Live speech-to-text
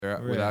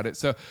there without it.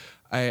 So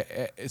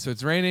so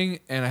it's raining,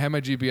 and I have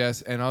my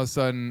GPS, and all of a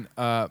sudden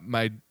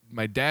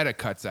my data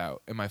cuts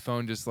out, and my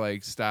phone just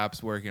like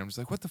stops working. I'm just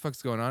like, what the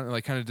fuck's going on? It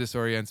like kind of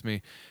disorients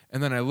me.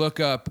 And then I look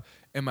up,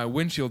 and my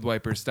windshield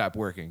wipers stop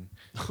working.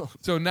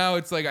 So now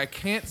it's like I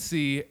can't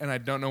see, and I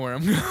don't know where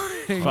I'm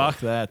going.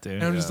 Fuck that, dude.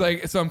 And I'm just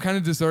like, so I'm kind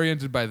of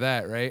disoriented by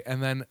that, right?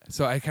 And then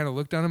so I kind of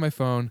look down at my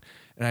phone,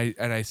 and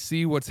I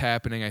see what's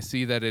happening. I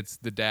see that it's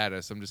the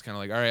data. So I'm just kind of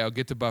like, all right, I'll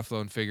get to Buffalo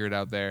and figure it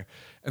out there.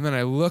 And then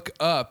I look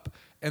up,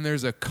 and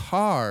there's a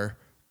car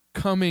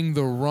coming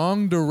the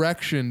wrong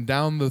direction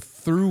down the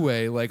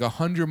thruway, like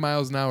 100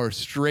 miles an hour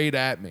straight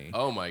at me.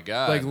 Oh my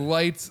God. Like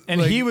lights.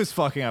 And like, he was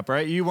fucking up,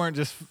 right? You weren't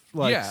just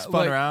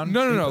spun around?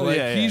 No.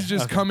 Like he's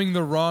just coming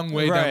the wrong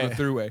way down the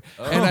thruway.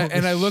 Oh,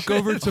 and I look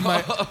over to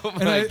my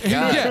God.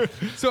 yeah.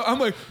 So I'm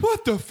like,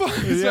 what the fuck?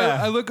 So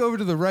I look over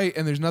to the right,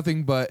 and there's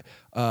nothing but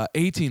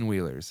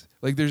 18-wheelers.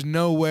 Like there's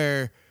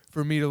nowhere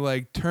for me to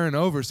like turn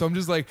over. So I'm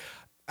just like,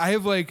 I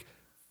have like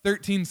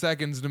 13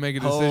 seconds to make a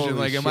decision. Holy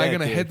like, am shit, I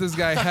gonna dude. hit this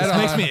guy head This on?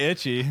 makes me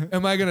itchy.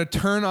 Am I gonna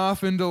turn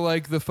off into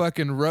like the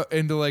fucking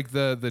into like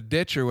the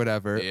ditch or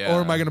whatever, Yeah.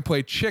 or am I gonna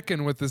play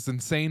chicken with this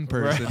insane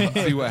person and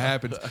see what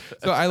happens?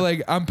 So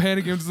I'm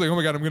panicking. I'm just like, oh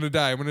my God, I'm gonna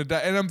die.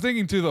 And I'm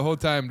thinking too the whole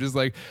time, just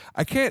like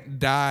I can't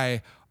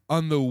die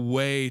on the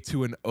way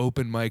to an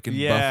open mic in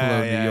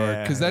Buffalo, New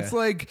York, because that's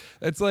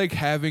like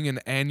having an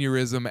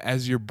aneurysm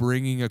as you're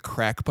bringing a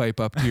crack pipe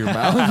up to your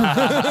mouth.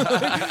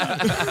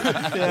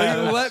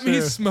 Let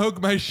me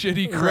smoke my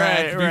shitty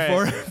crack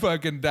before I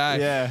fucking die.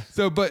 Yeah.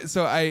 So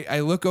I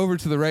look over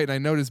to the right, and I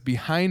notice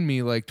behind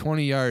me, like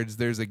 20 yards,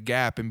 there's a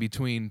gap in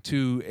between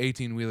two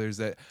 18-wheelers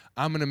that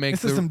I'm gonna make.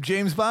 This is some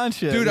James Bond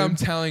shit, dude. I'm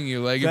telling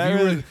you, like That if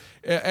you really- were.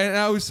 And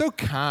I was so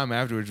calm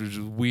afterwards, which was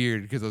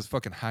weird because I was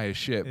fucking high as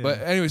shit.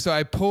 But anyway, so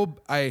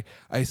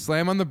I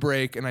slam on the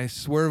brake, and I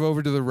swerve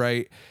over to the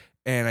right,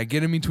 and I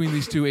get in between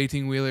these two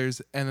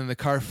 18-wheelers, and then the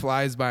car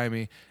flies by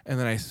me, and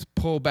then I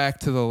pull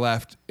back to the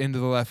left into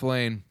the left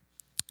lane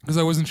because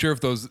I wasn't sure if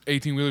those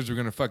 18-wheelers were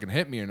gonna fucking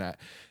hit me or not.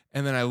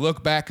 And then I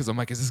look back because I'm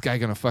like, is this guy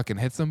gonna fucking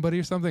hit somebody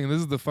or something? And this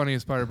is the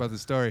funniest part about the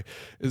story,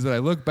 is that I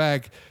look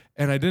back,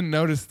 and I didn't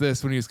notice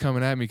this when he was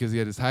coming at me because he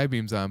had his high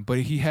beams on, but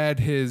he had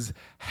his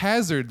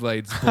hazard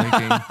lights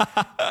blinking.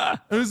 I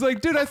was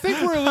like, dude, I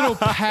think we're a little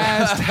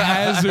past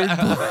hazard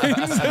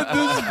blinks at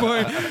this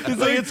point. He's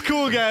like, it's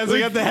cool, guys. I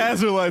got the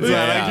hazard lights on.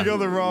 I can go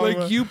the wrong way.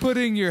 Like you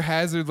putting your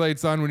hazard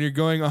lights on when you're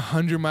going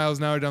 100 miles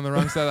an hour down the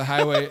wrong side of the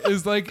highway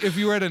is like if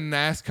you were at a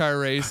NASCAR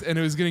race and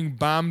it was getting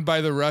bombed by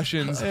the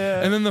Russians,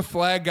 and then the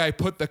flag guy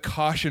put the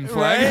caution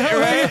flag.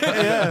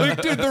 Yeah.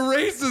 Like, dude, the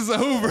race is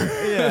over.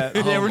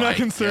 Yeah, we're not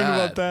concerned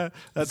about that.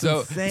 That's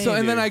insane. So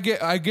and then dude.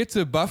 I get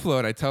to Buffalo,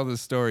 and I tell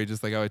this story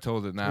just like how I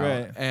told it now.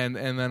 Right. And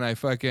then I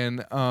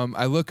fucking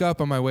I look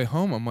up on my way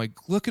home. I'm like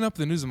looking up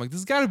the news. I'm like, this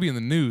has got to be in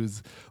the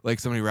news. Like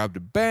somebody robbed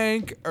a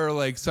bank, or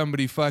like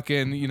somebody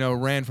fucking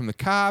ran from the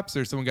cops,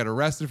 or someone got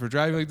arrested for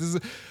driving. Like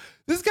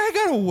this guy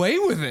got away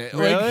with it.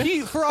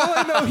 Really? Like for all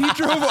I know, he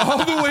drove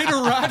all the way to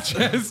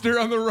Rochester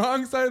on the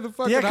wrong side of the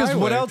fucking highway. Yeah, because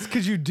what else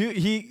could you do?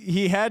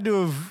 He had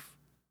to have,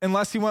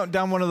 unless he went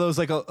down one of those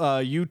like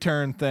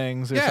U-turn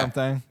things or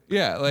something.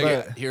 Yeah,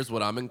 like Here's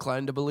what I'm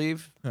inclined to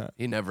believe.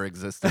 He never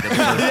existed.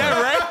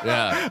 Yeah, right?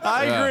 Yeah.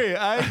 I agree.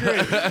 I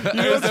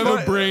just have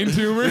a brain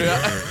tumor.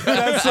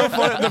 That's so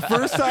funny. The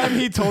first time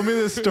he told me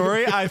this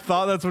story, I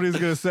thought that's what he was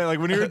going to say. Like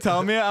when you were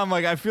telling me it, I'm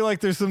like, I feel like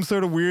there's some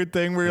sort of weird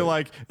thing where you're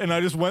like, and I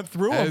just went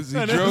through him.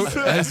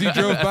 As he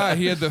drove by,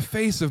 he had the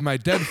face of my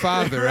dead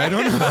father. I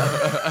don't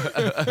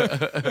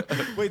know.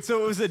 Wait,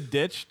 so it was a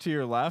ditch to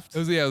your left? It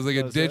was like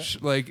a ditch,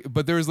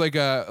 but there was like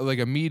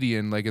a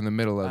median like in the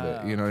middle of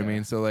it. You know what I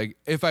mean? So like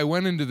if I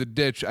went into the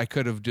ditch, I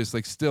could have just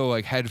like still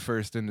like head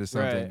first into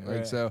something.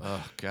 Right. So,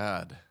 Oh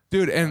God.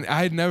 dude, and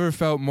I had never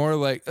felt more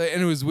like,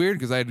 and it was weird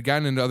because I had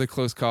gotten into other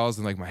close calls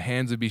and like my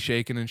hands would be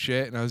shaking and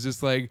shit, and I was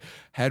just like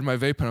had my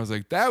vape pen. I was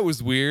like, that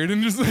was weird,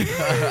 and just like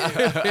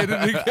hit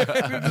it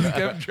again and just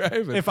kept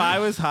driving. If I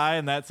was high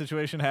and that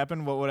situation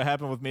happened, what would have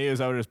happened with me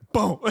is I would just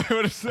boom. I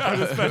would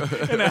have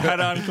been in a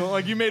head-on call.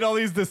 Like you made all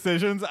these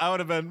decisions, I would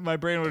have been. My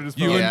brain would have just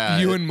been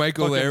you and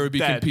Michael fucking Lair would be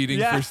dead. competing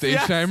Yes, for stage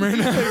yes. time right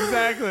now.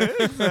 Exactly.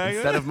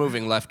 Instead of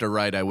moving left or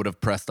right, I would have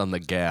pressed on the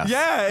gas. Yeah,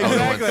 I would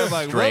have exactly. went I'm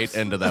like, straight whoops.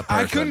 into that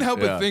person. I couldn't help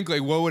Yeah. but think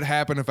like, what would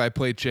happen if I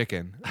played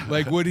chicken?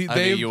 Like, would he? I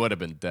They mean, you would have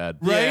been dead.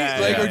 right? Yeah,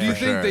 like, yeah, or do you for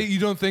think sure. you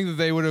don't think that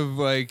they would have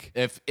like?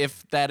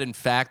 If that in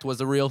fact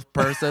was a real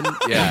person,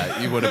 yeah,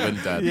 you would have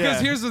been dead. Yeah.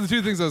 Because here's the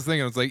two things I was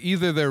thinking. It's like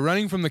either they're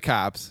running from the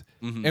cops,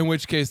 in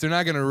which case they're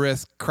not going to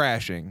risk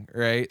crashing,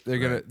 right? They're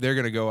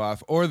gonna go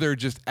off, or they're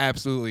just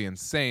absolutely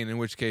insane, in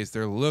which case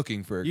they're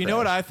looking for a You crash. know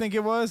what I think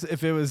it was?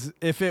 If it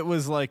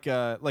was like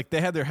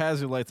they had their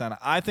hazard lights on.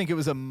 I think it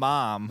was a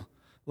mom,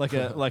 like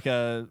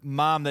a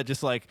mom that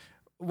just like,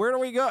 where do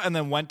we go? And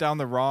then went down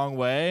the wrong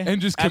way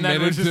And just then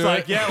committed was just to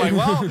like, it. yeah, like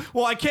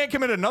well, I can't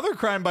commit another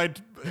crime by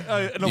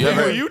an You illegal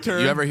ever,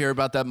 U-turn. you ever hear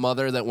about that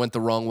mother that went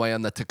the wrong way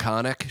on the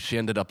Taconic? She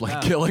ended up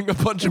like killing a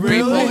bunch of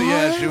Really? people.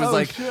 Yeah, she was Oh,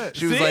 like, shit.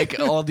 she was See? like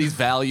all these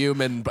Valium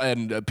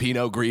and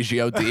Pinot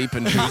Grigio deep,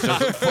 and she was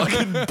just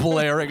fucking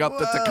blaring up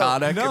the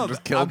Taconic No, and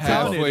just killed I'm people.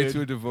 telling you, Halfway dude.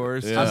 to a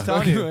divorce. Yeah. I'm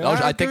telling you. Oh,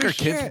 I think Good her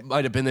kids shit.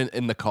 might have been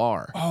in the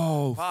car.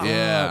 Oh, fuck.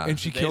 Yeah. And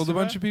she Did they killed a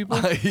bunch of people?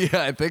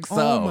 Yeah, I think so.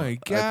 Oh my I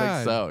God.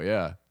 think so.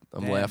 Yeah,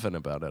 I'm Damn. laughing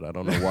about it. I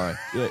don't know why.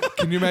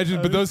 Can you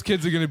imagine? But those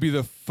kids are going to be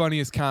the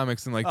funniest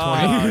comics in like 20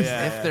 Oh, years.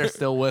 yeah. If they're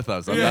still with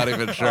us, I'm not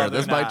even sure. Oh,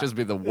 this they're might not. just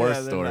be the Yeah,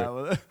 worst they're story. not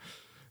with it.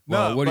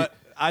 Well, No, what do you- but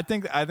I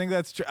think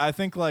that's true. I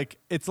think like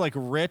it's like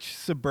rich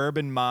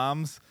suburban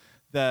moms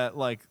that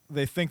like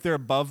they think they're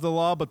above the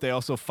law, but they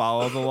also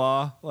follow the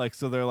law. Like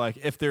so, they're like,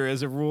 if there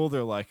is a rule,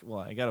 they're like, well,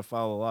 I gotta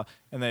follow the law,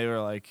 and they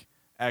were like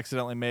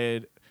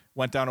accidentally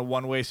went down a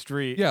one-way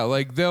street. Yeah,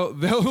 like they'll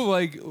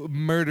like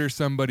murder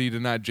somebody to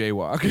not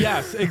jaywalk.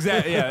 Yes,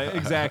 exactly. Yeah,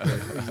 exactly.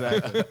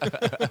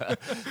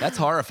 That's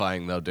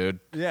horrifying, though, dude.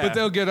 Yeah, But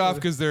they'll get off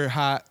because they're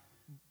hot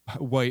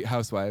white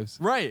housewives.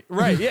 Right.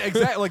 Yeah,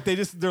 exactly. Like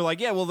they're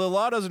like, yeah, well, the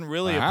law doesn't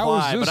really How is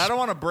apply, but this- I don't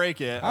want to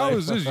break it. How Like,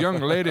 is this young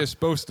lady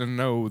supposed to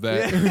know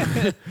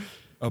that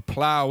a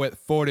plow at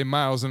 40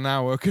 miles an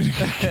hour could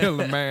kill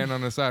a man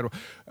on the sidewalk?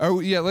 Oh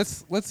yeah,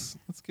 let's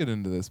get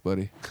into this,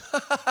 buddy.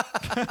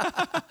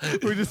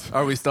 we just.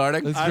 Are we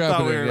starting? Let's I drop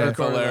thought it we in. were Yeah.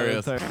 recording that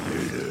hilarious.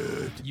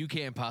 entire- You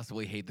can't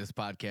possibly hate this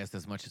podcast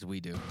as much as we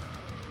do.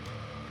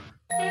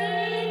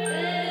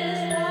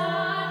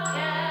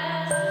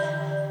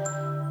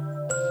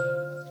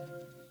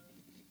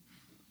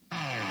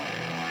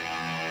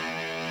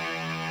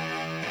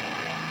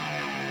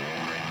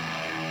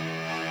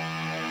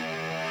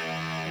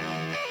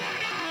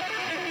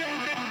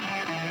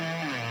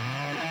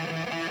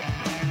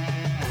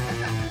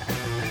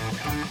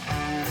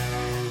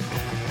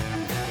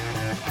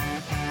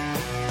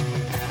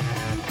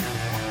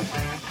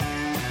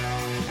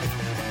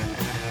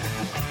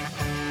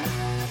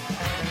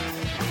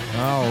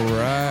 All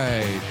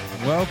right.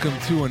 Welcome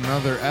to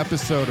another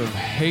episode of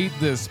Hate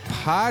This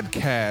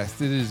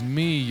Podcast. It is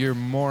me, your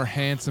more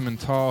handsome and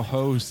tall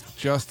host,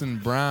 Justin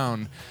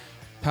Brown.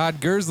 Todd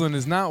Gersland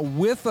is not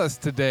with us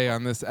today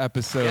on this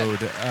episode.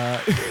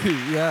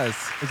 Yes.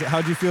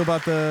 How'd you feel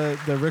about the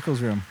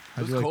Rickles room?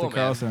 How'd It you was like cool, the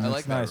Carlson? man. I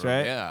It's like nice, that room.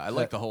 right? Yeah, I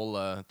like the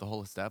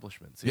whole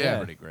establishment. So, Yeah. yeah,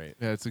 pretty great.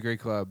 Yeah, it's a great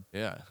club.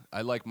 Yeah,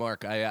 I like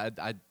Mark.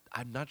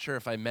 I'm not sure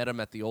if I met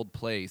him at the old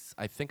place.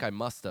 I think I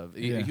must have.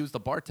 Yeah. He was the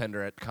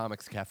bartender at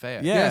Comics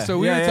Cafe. Yeah. So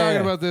we were talking yeah.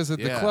 about this at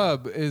the Yeah.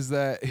 club. Is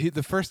that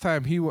the first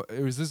time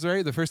was this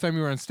right? The first time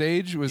you were on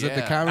stage was at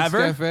the Yeah. Comics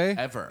Ever? Cafe.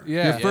 Ever.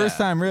 Yeah. Your first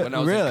time, when I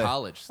was really? in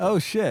college. Oh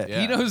shit!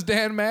 Yeah. He knows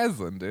Dan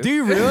Maslin, dude. Do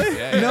you really?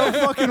 Yeah, yeah. No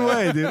fucking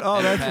way, dude. Oh,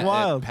 And that's Pat,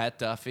 wild. Pat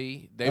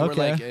Duffy. They were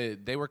Okay.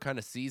 like they were kind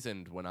of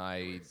seasoned when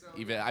I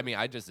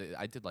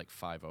did like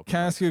 5 open. Can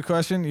I mics. ask you a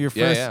question? Your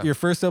Yeah, first, yeah. your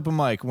first open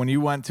mic. When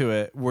you went to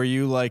it, were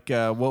you like,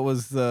 what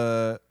was the?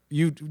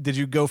 Did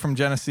you go from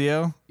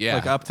Geneseo? Yeah,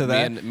 Like up to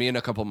that? Me and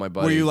a couple of my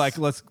buddies. Were you like,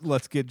 let's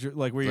get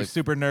like? Were you Like-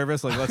 super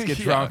nervous? Like, let's get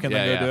Yeah, drunk and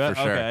then yeah, go do it.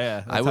 for sure. Okay,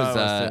 yeah. I that's was.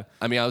 how too.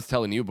 I mean, I was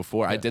telling you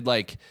before. I Yeah. did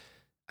like,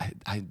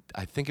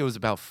 I think it was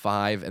about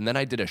 5, and then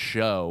I did a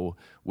show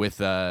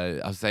with. I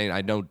was saying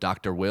I know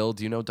Dr. Will.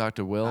 Do you know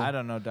Dr. Will? I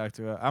don't know,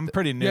 Doctor. I'm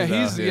pretty new. Yeah,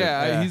 he's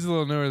though. he's a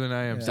little newer than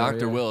I am. Yeah. so,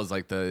 Dr. yeah. Will is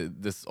like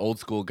this old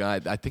school guy.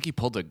 I think he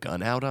pulled a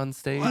gun out on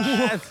stage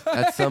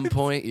at some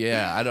point.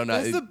 Yeah, I don't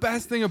know. That's the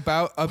best thing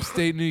about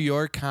upstate New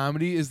York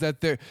comedy is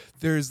that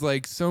there's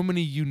like so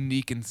many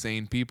unique,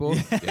 insane people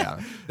yeah.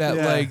 that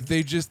Yeah. like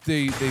they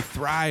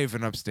thrive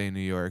in upstate New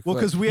York. Well,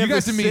 Like, 'cause we you have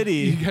got the to meet, city-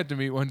 You got to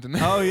meet one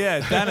tonight. Oh yeah,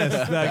 Dennis,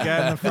 that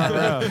guy in the front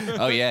row.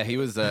 Oh yeah, he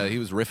was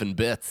riffing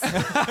bits.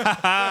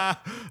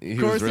 He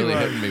course was he really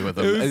was. hitting me with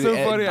them. It was so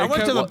And- funny. I went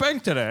kept- to the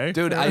bank today,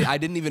 Dude, I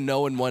didn't even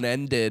know when one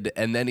ended,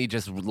 and then he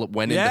just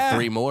went Yeah. into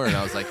 3 more, and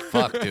I was like,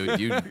 "Fuck, dude,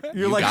 You're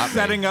you like got me."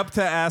 setting up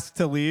to ask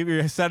to leave.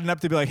 You're setting up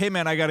to be like, hey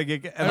man, I gotta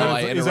get. And Oh, then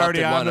I he's interrupted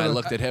already on one. to I the-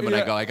 looked at him and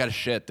I go, "I got to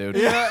shit, dude."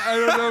 Yeah, I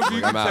don't know if you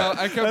I'm can tell. out.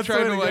 I kept That's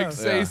trying the to way to like go.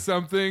 say Yeah.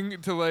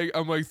 something to like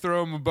I'm like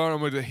throw him a bone.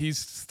 I'm like he's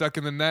stuck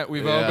in the net.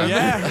 We've all Yeah. been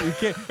there. Yeah, you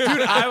can't.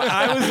 Dude,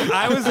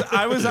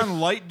 I was on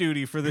light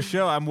duty for the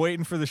show. I'm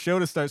waiting for the show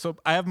to start, so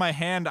I have my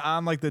hand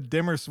on like the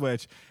dimmer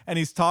switch, and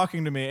he's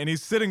talking to me, and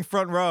he's sitting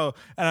front row,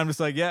 and I'm just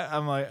like, yeah,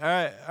 I'm like, all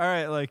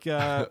right, like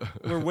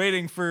we're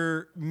waiting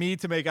for me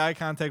to make eye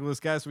contact with this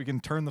guy so we can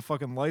turn the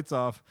fucking lights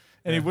off,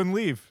 and he wouldn't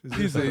leave.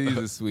 He's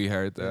a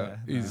sweetheart though.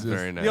 Yeah, He's just,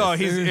 Very nice.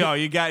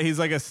 He's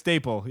like a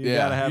staple. You Yeah,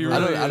 gotta have. he him. I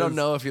really don't is.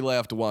 know if he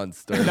laughed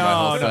once during No, my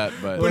whole no. set,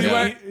 but But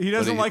yeah. he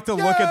doesn't But like to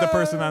look at the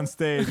person on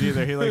stage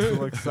either. He likes to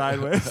look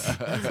sideways.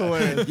 It's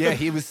hilarious. Yeah,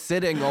 he was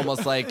sitting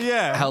almost like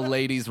Yeah. how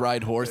ladies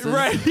ride horses.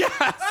 Right.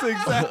 Yes.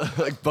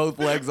 Exactly. Like both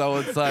legs on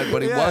one side,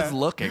 but he Yeah. was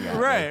looking at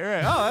me.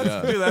 Right. Oh,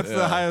 that's the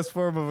yeah. highest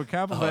form of a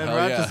compliment in hell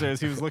yeah. Rochester. Is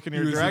he was looking he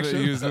your was, direction.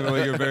 he was in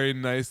like a very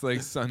nice like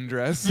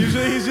sundress.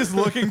 Usually, he's just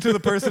looking to the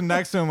person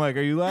next to him, like,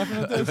 "Are you laughing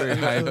at this?" very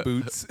high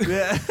boots.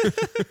 Yeah.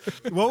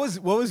 What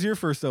was your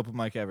first open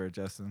mic ever,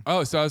 Justin?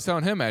 Oh, so I was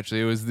telling him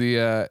actually it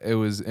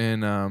was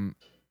in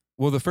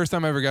Well, the first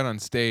time I ever got on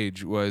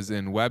stage was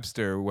in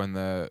Webster when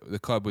the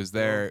club was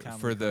there Comedy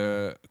for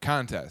the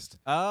contest.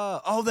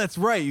 Oh, that's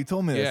right. You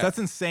told me this. Yeah. That's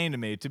insane to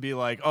me to be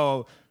like,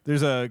 oh,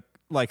 there's a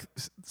like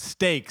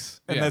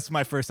stakes, and Yeah. that's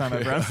my first time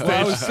ever on stage. Well,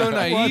 I was so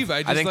naive.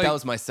 I just I think like, that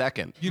was my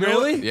second. you know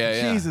Really? what? Yeah,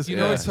 yeah. Jesus You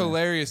Christ. know what's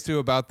hilarious too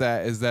about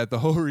that is that the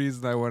whole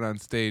reason I went on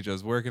stage, I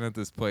was working at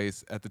this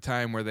place at the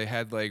time where they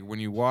had like when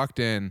you walked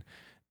in,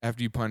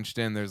 after you punched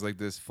in, there's like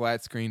this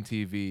flat screen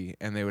TV,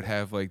 and they would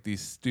have like these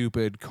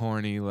stupid,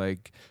 corny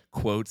like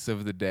quotes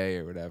of the day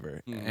or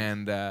whatever.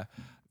 And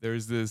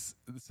there's this.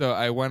 So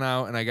I went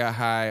out and I got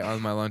high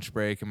on my lunch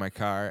break in my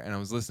car, and I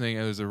was listening.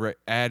 And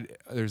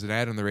there's an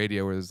ad on the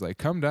radio where it was like,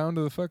 "Come down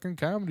to the fucking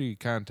comedy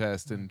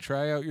contest and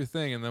try out your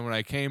thing." And then when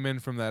I came in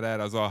from that ad,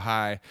 I was all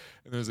high,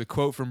 and there was a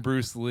quote from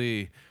Bruce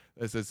Lee.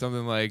 It said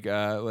something like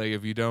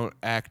if you don't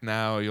act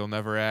now, you'll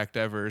never act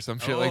ever, or some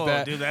shit like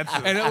that. Dude, that's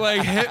And it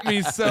like hit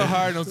me so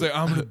hard, and I was like,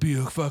 I'm gonna be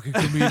a fucking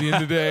comedian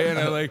today. And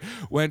I like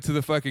went to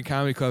the fucking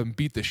comedy club and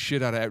beat the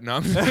shit out of it. No,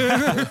 I'm just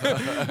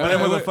but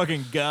then with a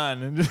fucking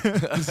gun.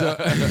 And so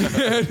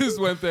I just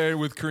went there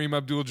with Kareem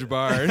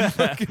Abdul-Jabbar and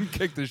fucking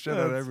kicked the shit out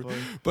of That's everyone.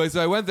 funny. But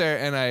so I went there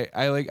and I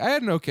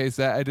had an okay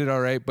set. I did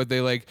all right, but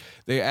they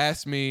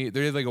asked me,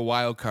 they did like a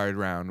wild card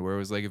round where it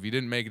was like if you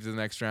didn't make it to the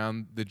next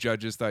round, the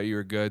judges thought you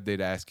were good,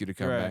 they'd ask you to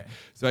come Right. back.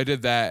 So I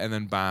did that and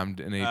then bombed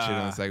and ate shit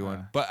on the second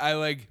one. But I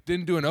like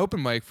didn't do an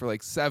open mic for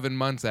like 7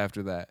 months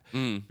after that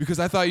because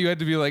I thought you had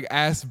to be like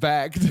ass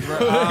backed.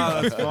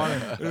 that's funny.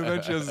 And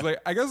eventually I was like,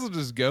 I guess I'll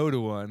just go to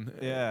one.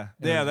 Yeah,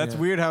 that's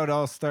weird how it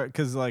all started.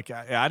 Because like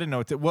I didn't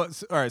know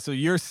what. All right, so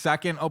your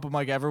second open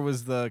mic ever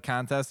was the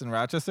contest in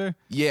Rochester.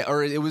 Yeah,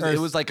 or it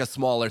was like a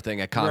smaller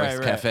thing at Comics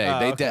Right. Cafe. Oh,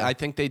 They okay. did. I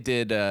think they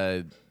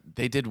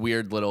did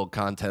weird little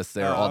contests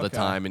there Oh, all the okay.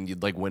 time, and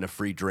you'd like win a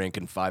free drink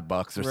and $5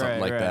 or something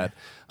like right. that.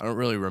 I don't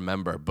really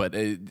remember, but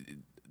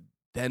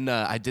then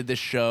I did this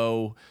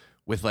show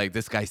with like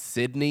this guy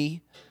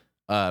Sydney,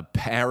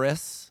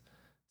 Paris,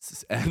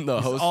 and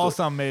the host. All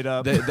some made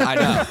up. I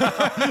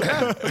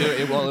know. Dude,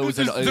 it was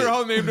They're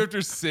all named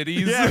after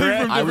cities Yeah,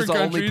 right. from I was the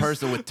different only countries.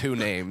 person with 2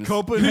 names. He's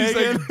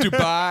Copenhagen. like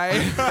Dubai.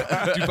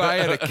 Dubai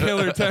had a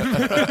killer 10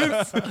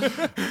 minutes.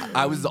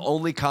 I was the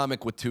only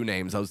comic with 2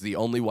 names. I was the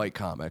only white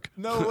comic.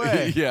 No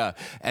way. Yeah,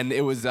 and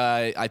it was.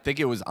 I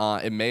think it was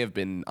on. It may have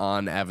been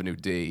on Avenue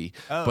D,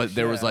 Oh, but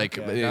there was shit, like.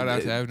 okay. Shout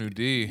out to Avenue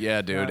D.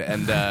 Yeah, dude,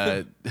 and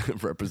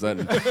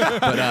representing.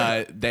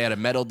 But they had a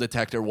metal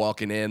detector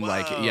walking in.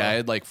 Like, yeah, I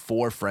had like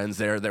 4 friends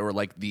there. They were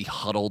like the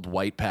huddled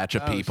white patch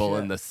of people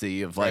shit. in the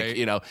sea of like,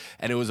 Right.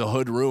 and it was a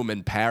hood room.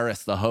 And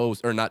Paris, the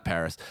host, or not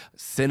Paris,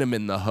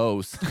 Cinnamon, the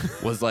host,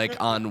 was like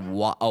on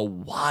a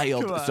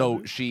wild. Come on.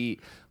 So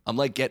I'm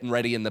like getting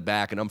ready in the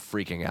back, and I'm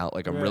freaking out,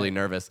 like I'm really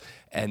nervous.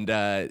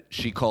 And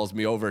she calls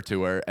me over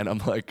to her, and I'm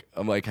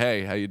like,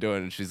 hey, how you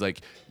doing? And she's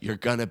like, you're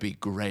gonna be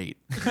great.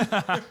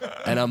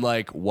 And I'm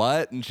like,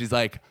 what? And she's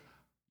like,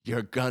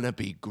 you're gonna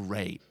be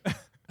great.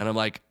 And I'm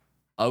like,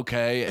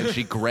 okay. And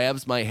she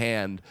grabs my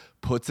hand,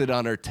 puts it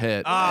on her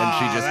tit, and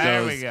she just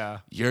there we goes, go.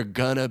 you're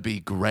gonna be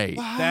great.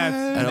 That's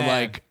And I'm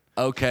like,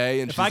 okay.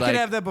 And if she's I could like,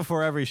 have that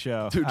before every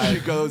show. dude, she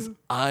goes,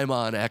 I'm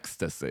on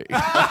ecstasy.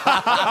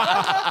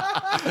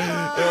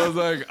 I was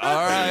like, all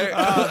right.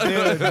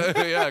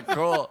 Yeah,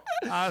 cool.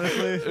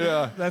 Honestly,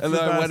 Yeah. that's And the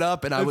then I went best.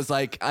 up and I was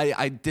like,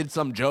 I did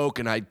some joke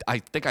and I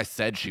think I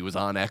said she was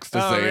on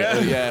ecstasy. Oh,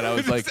 really? Yeah, and I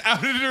was like, Just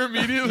outed her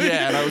immediately.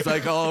 yeah, and I was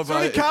like, oh, So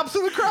many but cops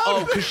in the crowd.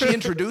 oh, because she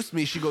introduced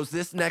me. She goes,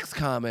 this next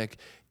comic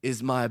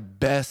is my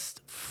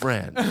best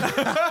friend.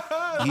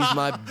 He's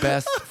my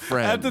best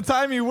friend. At the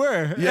time you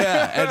were.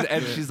 Yeah,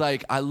 and she's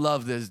like, I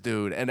love this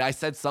dude. And I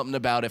said something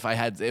about if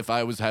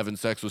I was having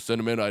sex with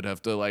Cinnamon, I'd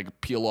have to like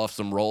peel off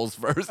some rolls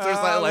first or something,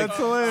 like that's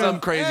hilarious. some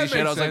crazy That shit.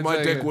 I makes was like, sense, my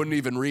I dick guess. wouldn't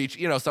even reach,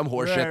 some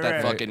horse Right, shit that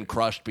right. fucking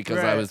crushed because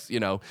I Right. was,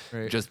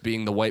 Right. just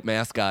being the white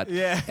mascot.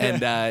 Yeah.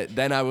 And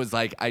then I was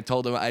like, I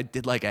told him I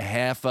did like a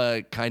half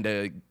a kind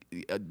of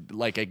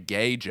like a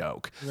gay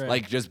joke, Right.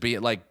 like just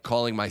being like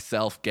calling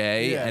myself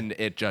gay, Yeah. and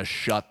it just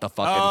shut the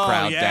fucking Oh,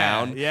 crowd yeah,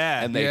 down.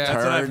 yeah. And they Yeah,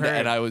 that's what I've turned, heard.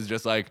 and I was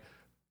just like,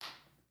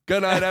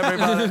 good night,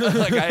 everybody.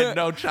 Like I had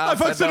no chops.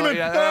 fucked Cinnamon.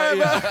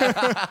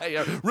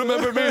 Yeah.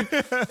 Remember me?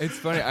 It's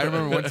funny. I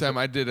remember one time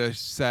I did a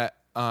set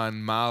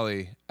on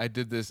Molly. I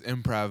did this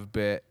improv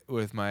bit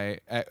with my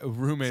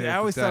roommate. See, at I the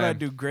always thought time. I'd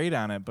do great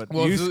on it, but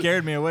Well, you so-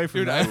 scared me away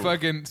from Dude,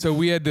 that. so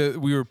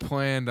we were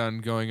planned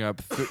on going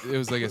up. It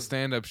was like a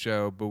stand-up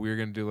show, but we were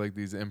gonna do like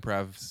these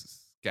improv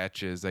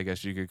sketches, I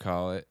guess you could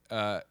call it,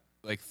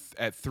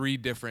 at 3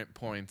 different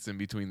points in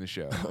between the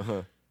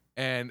show.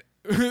 And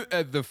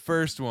at the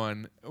first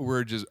one,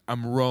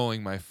 I'm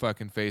rolling my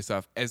fucking face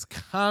off, as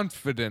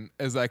confident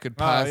as I could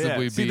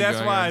possibly be. See, that's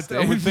going why on I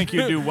stage. would think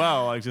you'd do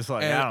well. Like just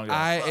like And I don't give a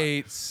I fuck.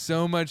 ate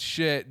so much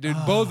shit, dude.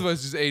 Both of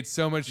us just ate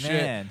so much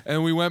Man. shit,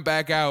 and we went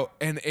back out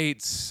and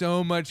ate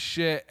so much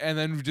shit, and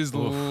then we just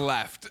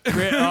left.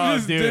 Great- oh,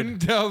 Just dude. didn't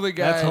tell the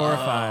guy. That's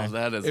horrifying. Oh,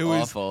 that is It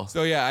was awful.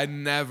 so yeah. I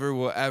never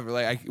will ever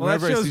Well,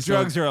 whenever that I see shows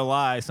drugs someone, are a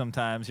lie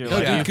sometimes. You're no,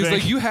 like, dude, you because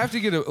think- like you have to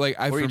get a like.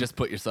 Or you just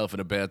put yourself in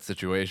a bad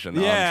situation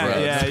on Yeah,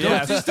 drugs. yeah, Going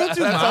Yeah, just don't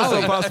do that's also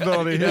Molly. a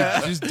possibility.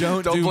 Yeah. Just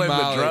don't Don't do blame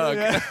Molly. the drug.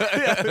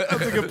 Yeah,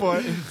 that's a good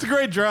point. It's a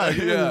great drug.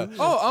 Yeah.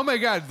 Oh my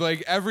God!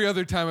 Like every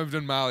other time I've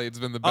done Molly, it's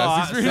been the Oh,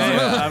 best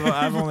experience. same.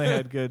 I've only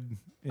had good.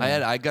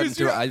 I got 'Cause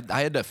into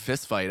I had a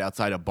fist fight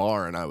outside a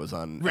bar and I was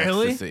on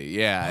Really? ecstasy.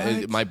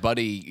 Yeah, my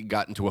buddy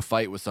got into a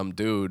fight with some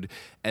dude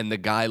and the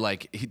guy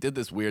like he did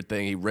this weird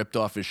thing. He ripped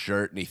off his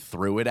shirt and he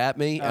threw it at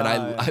me and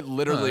I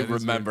literally that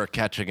is remember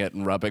catching it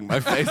and rubbing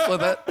my face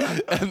with it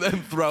and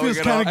then throwing Feels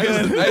it kinda off.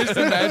 good. I just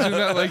imagine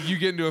that like you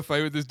get into a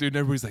fight with this dude and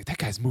everybody's like, that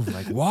guy's moving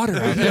like water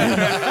out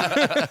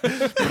there.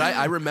 But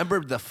I remember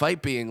the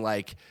fight being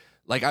like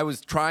I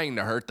was trying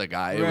to hurt the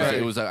guy.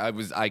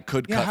 Right. I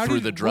could Yeah, how cut through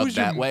did- the what drug was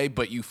your- that way,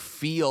 but you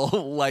feel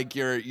like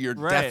you're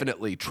Right.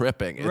 definitely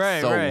tripping. It's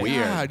Right, so right.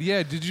 weird. God,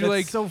 yeah. Did you It's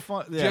like? so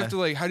fun. Do you have to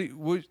like? How do you?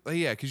 What,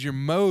 yeah, because your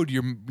mode,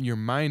 your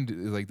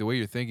mind, like the way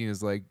you're thinking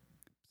is like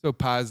so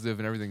positive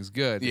and everything's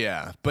good.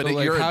 Yeah, but So,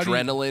 like, your how do you-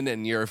 adrenaline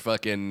and your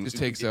fucking Just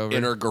takes over.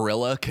 inner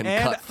gorilla can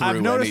And cut through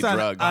I've noticed any on,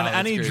 drug. on Oh, that's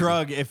any crazy.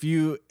 drug, if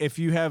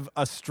you have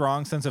a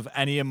strong sense of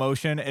any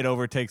emotion, it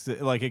overtakes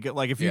it. Like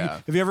if you Yeah.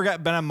 if you ever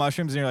been on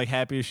mushrooms and you're like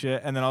happy as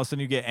shit, and then all of a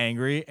sudden you get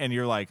angry and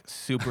you're like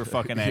super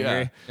fucking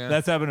angry. Yeah.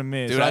 That's happened to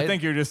me. Dude, so I I-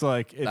 think you're just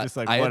like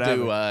I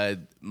whatever. had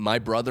to. My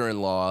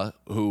brother-in-law,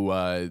 who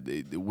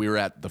we were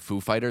at the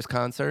Foo Fighters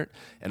concert,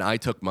 and I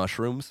took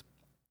mushrooms.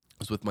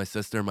 I was with my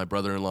sister, my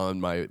brother-in-law,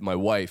 and my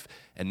wife,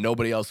 and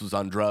nobody else was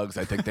on drugs.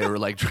 I think they were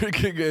like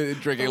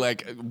drinking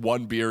like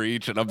one beer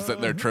each, and I'm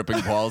sitting there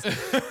tripping balls.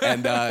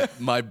 And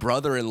my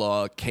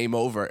brother-in-law came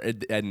over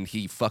and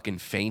he fucking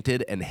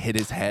fainted and hit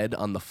his head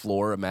on the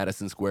floor of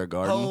Madison Square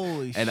Garden.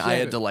 Holy and I shit.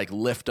 had to like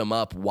lift him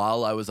up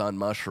while I was on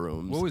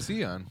mushrooms. What was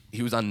he on?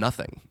 He was on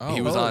nothing. Oh.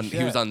 He was Oh, on he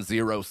was shit. on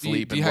zero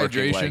sleep and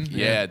working like dehydration?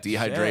 yeah, Yeah.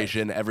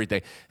 dehydration,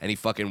 everything. And he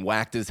fucking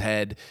whacked his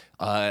head.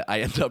 I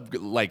end up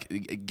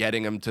like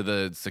getting him to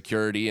the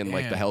security and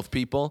like the Damn. health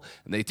people,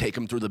 and they take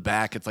him through the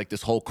back. It's like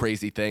this whole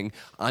crazy thing.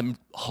 I'm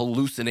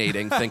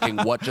hallucinating, thinking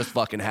what just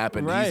fucking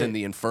happened. He's Right. in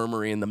the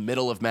infirmary in the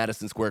middle of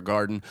Madison Square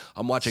Garden.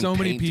 I'm watching So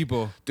many paint-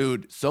 people.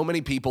 dude. So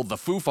many people. The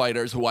Foo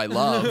Fighters, who I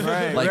love,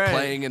 Right, like right.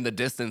 playing in the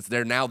distance.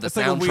 They're now the It's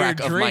like a weird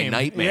soundtrack of my dream.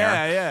 nightmare.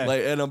 Yeah, yeah.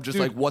 Like, and I'm just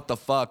Dude. like, what the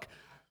fuck?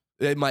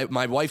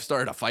 My wife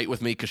started a fight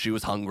with me because she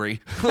was hungry.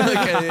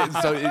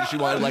 So she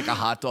wanted like a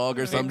hot dog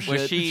or some shit.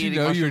 Was she Did she eating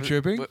know you were mushrooms?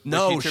 tripping? Was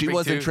No, she tripping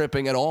wasn't too?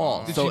 tripping at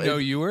all. Did so she know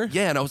you were?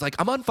 Yeah, and I was like,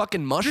 I'm on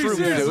fucking mushrooms,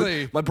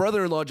 Seriously. dude. My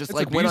brother-in-law just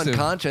That's like went abusive.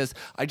 unconscious.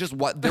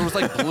 There was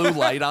like blue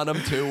light on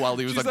him too while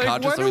he was She's like,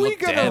 unconscious. when so are he we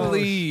looked gonna dead.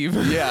 leave?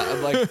 Yeah,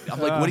 I'm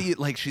like, what do you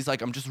like? She's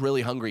like, I'm just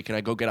really hungry. Can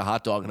I go get a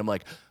hot dog? And I'm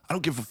like, I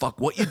don't give a fuck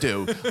what you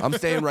do. I'm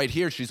staying right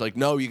here. She's like,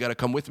 no, you got to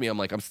come with me. I'm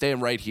like, I'm staying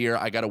right here.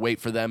 I got to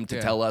wait for them to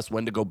Yeah. tell us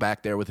when to go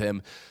back there with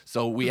him.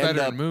 So we The end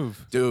veteran up,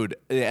 move. dude.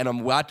 And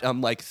I'm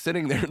like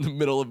sitting there in the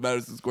middle of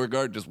Madison Square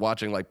Garden, just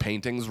watching like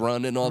paintings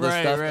run and all this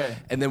Right, stuff. right.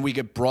 And then we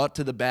get brought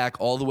to the back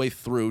all the way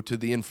through to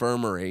the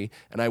infirmary.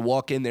 And I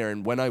walk in there,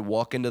 and when I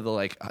walk into the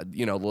like,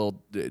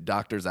 little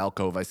doctor's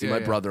alcove, I see Yeah, my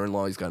yeah.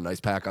 brother-in-law. He's got a nice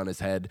pack on his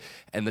head,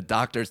 and the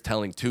doctor's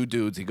telling two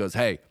dudes. He goes,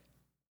 "Hey,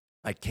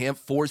 I can't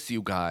force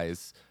you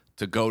guys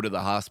to go to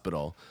the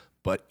hospital,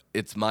 but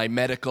it's my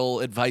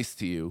medical advice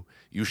to you.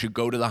 You should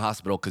go to the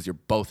hospital because you're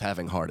both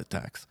having heart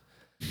attacks."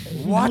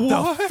 What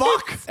the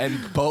fuck?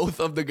 And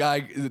both of the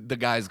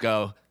guys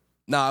go,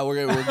 "Nah,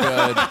 we're good."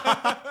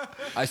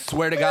 I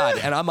swear to God.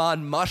 And I'm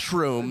on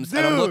mushrooms,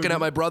 and I'm looking at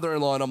my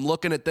brother-in-law, and I'm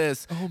looking at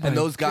this, my and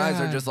those guys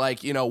are God. just like,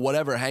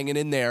 whatever, hanging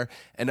in there.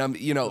 And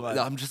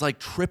I'm just like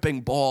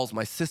tripping balls.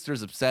 My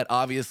sister's upset,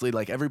 obviously.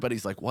 Like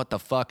everybody's like, what the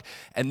fuck?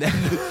 And then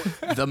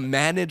the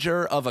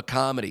manager of a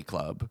comedy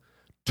club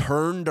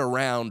turned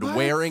around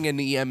wearing an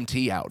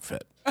EMT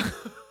outfit.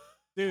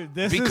 Dude,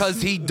 this Because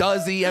is he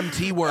does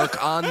EMT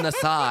work on the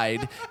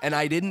side, and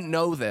I didn't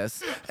know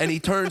this. And he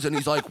turns and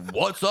he's like,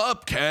 "What's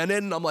up, Cannon?"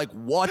 And I'm like,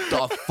 "What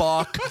the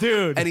fuck,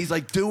 Dude. And he's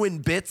like doing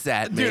bits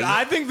at me. Dude,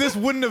 I think this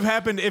wouldn't have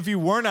happened if you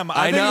weren't on.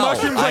 I think know,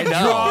 mushrooms I like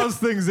know. draws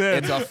things in.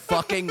 It's a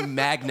fucking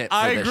magnet. For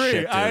I this agree,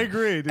 shit, dude. I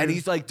agree, dude. And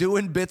he's like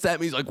doing bits at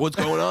me. He's like, "What's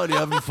going on? You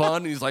having fun?"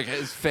 And he's like,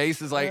 his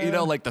face is like,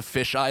 like the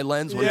fisheye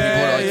lens when Yeah,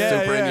 people are like yeah,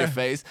 super in yeah. your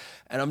face.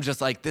 And I'm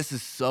just like, this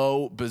is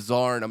so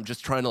bizarre. And I'm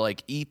just trying to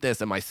like eat this.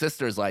 And my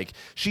sister's like,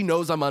 she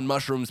knows I'm on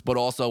mushrooms, but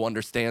also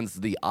understands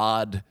the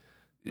odd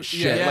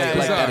shit, Yeah, like that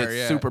bizarre, it's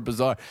yeah. super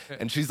bizarre.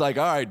 And she's like,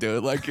 all right,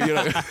 dude, like,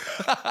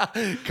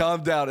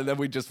 calm down. And then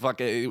we just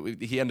fucking,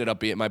 he ended up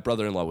being, my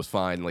brother-in-law was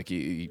fine. Like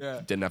he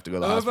didn't have to go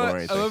to the hospital or I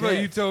anything. love how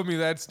you told me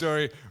that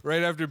story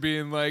right after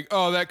being like,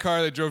 oh, that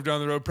car that drove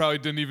down the road probably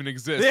didn't even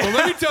exist. Well,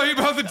 let me tell you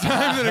about the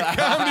time that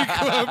a comedy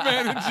club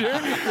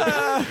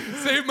manager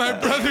saved my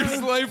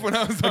brother's life when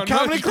I was on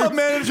Comedy club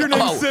mushrooms. manager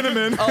named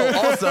Cinnamon.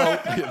 Oh, also,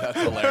 that's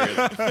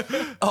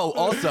hilarious. Oh,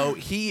 also,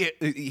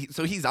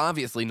 so he's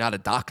obviously not a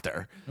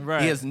doctor.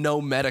 Right. He has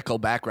no medical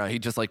background. He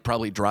just like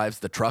probably drives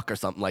the truck or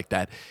something like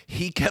that.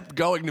 He kept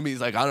going to me.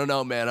 He's like, I don't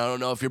know, man. I don't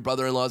know if your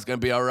brother-in-law is gonna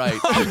be all right.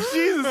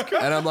 Jesus Christ.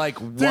 And I'm like,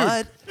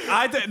 what?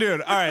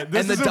 Dude, all right.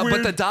 This And is a weird.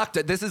 but the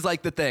doctor, this is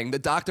like the thing. The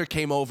doctor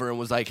came over and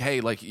was like,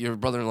 "Hey, like your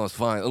brother-in-law's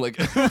fine." Like,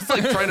 it's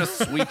like trying to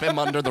sweep him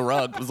under the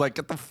rug. It was like,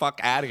 "Get the fuck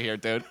out of here,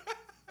 dude."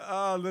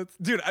 Oh, that's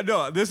dude.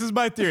 No, this is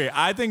my theory.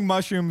 I think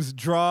mushrooms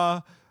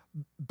draw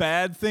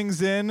bad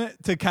things in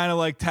to kind of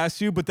like test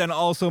you, but then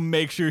also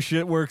make sure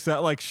shit works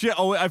out. Like shit.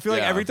 Oh, I feel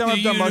like every time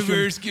I've done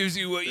mushrooms, gives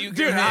you what you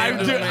dude, I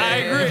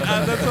agree.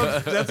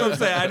 That's what I'm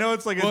saying. I know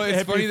it's like a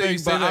it's funny hippie that you thing,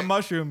 say but that. on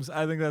mushrooms,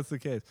 I think that's the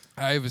case.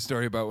 I have a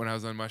story about when I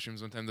was on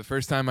mushrooms one time. The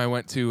first time I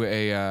went to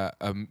a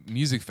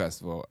music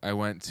festival, I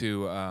went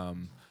to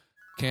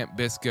Camp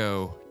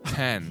Bisco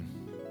 10.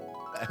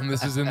 And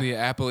this was in the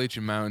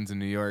Appalachian Mountains in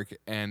New York,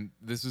 and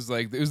this was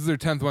like, it was their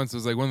 10th one, so it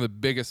was like one of the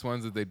biggest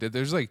ones that they did.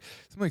 There's like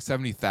something like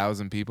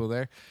 70,000 people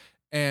there,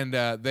 and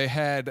they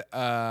had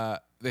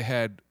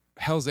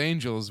Hell's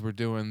Angels were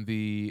doing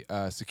the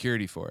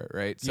security for it,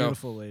 right?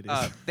 Beautiful ladies.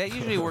 That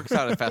usually works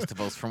out at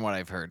festivals, from what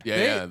I've heard.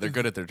 Yeah, they're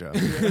good at their job.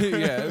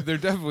 Yeah, they're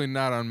definitely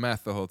not on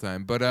meth the whole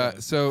time,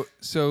 but so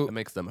It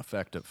makes them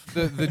effective.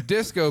 the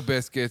Disco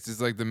Biscuits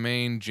is like the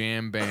main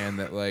jam band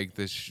that like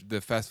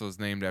the festival is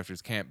named after.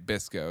 Is Camp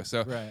Bisco.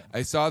 So Right.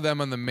 I saw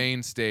them on the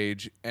main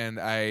stage, and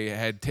I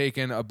had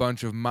taken a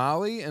bunch of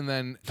Molly, and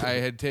then I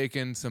had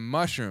taken some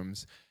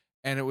mushrooms,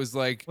 and it was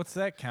like What's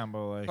that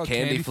combo like? oh,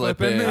 Candy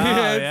flipping. flipping. Oh,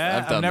 Yeah,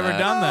 yeah? I've never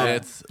done that.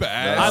 It's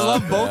bad. I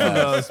love both of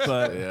those,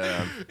 but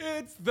Yeah.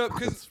 It's the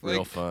because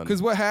real fun. Because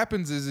what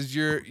happens is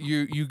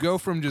you go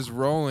from just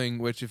rolling,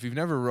 which if you've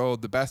never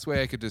rolled, the best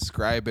way I could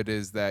describe it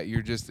is that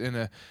you're just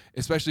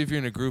especially if you're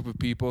in a group of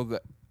people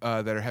that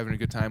are having a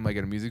good time, like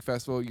at a music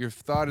festival. Your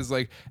thought is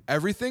like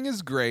everything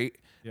is great,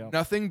 Yep.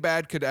 nothing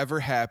bad could ever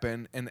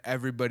happen, and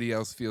everybody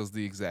else feels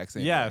the exact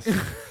same. yes, way.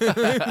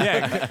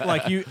 yeah.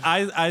 Like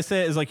I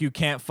say it is like you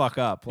can't fuck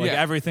up. Like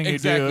everything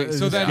exactly. you do.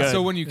 So is then, good.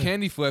 so when you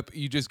candy flip,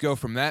 you just go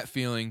from that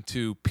feeling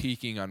to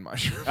peaking on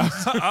mushrooms.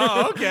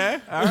 oh, okay,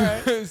 all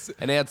right.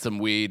 And add some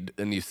weed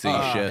and you see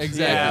shit.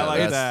 Exactly. Yeah, I like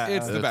That's- that.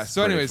 It's the that's best.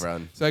 So, pretty anyways,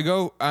 fun. so I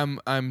go. I'm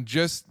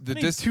just the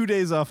I need 2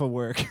 days off of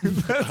work.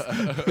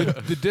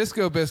 the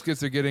Disco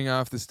Biscuits are getting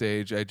off the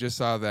stage. I just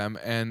saw them,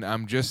 and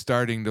I'm just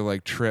starting to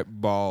like trip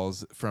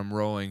balls from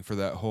rolling for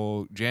that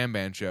whole jam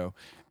band show.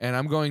 And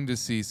I'm going to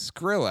see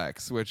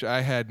Skrillex, which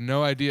I had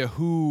no idea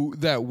who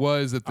that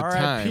was at the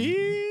time. R.I.P.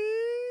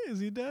 Is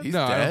he dead? He's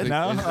No, I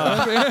don't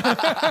dead.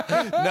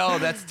 think- No? No,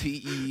 that's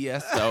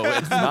Tiesto.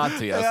 It's not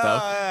Tiesto.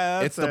 yeah,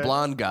 that's It's the fair.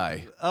 blonde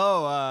guy.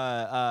 Oh,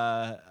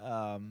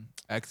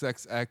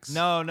 XXX.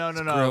 no.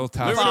 Skrill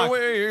Top. Fuck.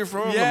 away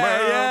from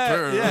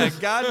Yeah.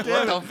 God damn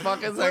What it. the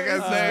fuck is that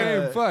guy's Hey,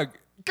 name? fuck.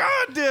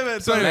 God damn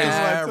it. So anyways,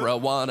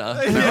 Marijuana.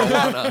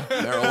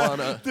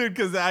 Dude,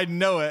 because I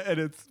know it, and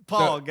it's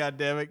Paul. God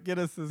damn it, get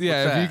us this.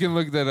 Yeah, if that? you can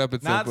look that up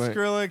at some Not point.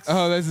 Skrillex.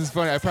 Oh, this is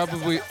funny. I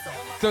probably.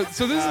 So this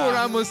is what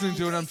I'm listening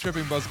to, and I'm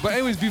tripping balls. But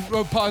anyways,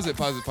 pause it.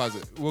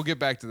 We'll get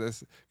back to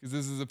this because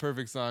this is a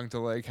perfect song to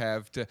like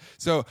have to.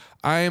 So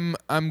I'm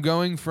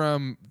going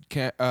from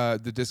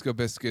the Disco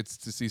Biscuits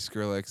to see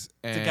Skrillex.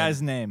 And, It's a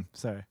guy's name.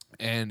 Sorry.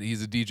 and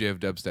he's a DJ of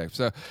dubstep.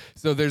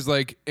 So there's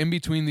like in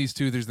between these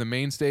two, there's the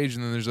main stage,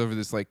 and then there's over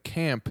this like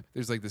camp.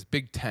 There's like this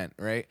big tent,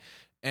 right?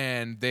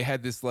 And they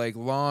had this like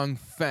long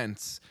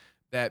fence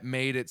that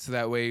made it so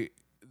that way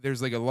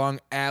there's like a long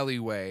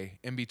alleyway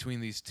in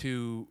between these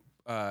two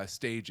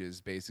stages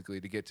basically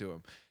to get to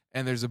him.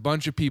 And there's a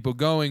bunch of people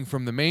going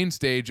from the main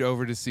stage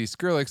over to see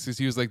Skrillex because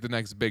he was like the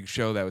next big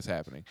show that was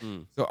happening.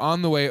 So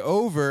on the way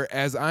over,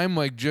 as I'm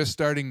like just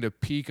starting to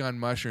peak on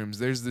mushrooms,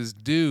 there's this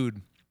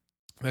dude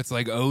that's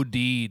like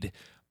OD'd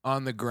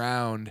on the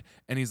ground,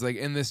 and he's like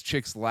in this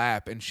chick's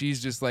lap, and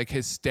she's just like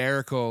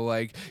hysterical,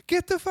 like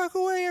get the fuck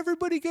away,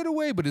 everybody get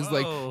away. But his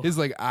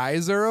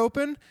eyes are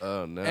open.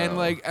 Oh no. And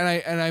like,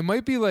 and I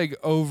might be like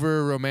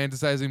over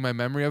romanticizing my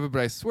memory of it,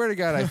 but I swear to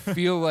God, I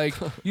feel like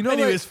And like,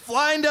 he was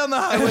flying down the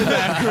highway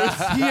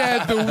backwards. he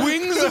had the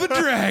wings of a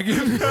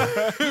dragon.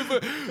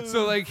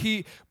 So like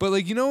but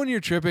like when you're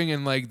tripping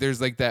and like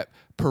there's like that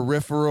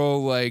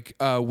peripheral like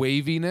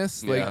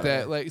waviness, like Yeah.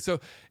 that, like so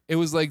it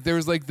was like there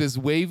was like this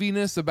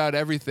waviness about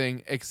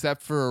everything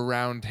except for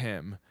around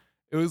him.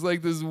 It was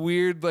like this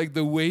weird, like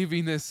the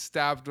waviness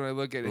stopped when I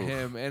look at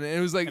him, and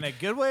it was like In a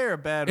good way or a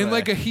bad way? in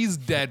like a he's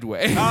dead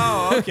way.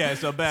 Oh, okay,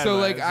 so bad. So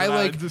way. like That's I what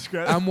like would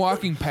describe- I'm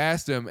walking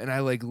past him and I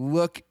like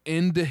look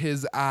into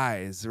his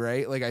eyes,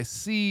 right? Like I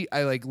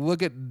like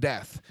look at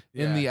death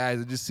in the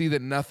eyes. I just see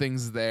that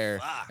nothing's there.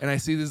 And I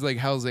see this like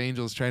Hell's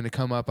Angels trying to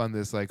come up on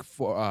this like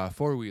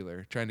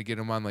four-wheeler, trying to get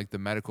him on like the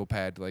medical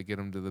pad to like get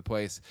him to the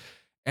place.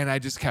 And I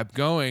just kept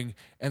going,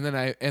 and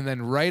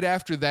then right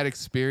after that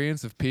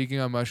experience of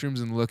peeking on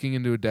mushrooms and looking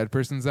into a dead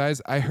person's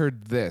eyes, I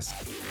heard this.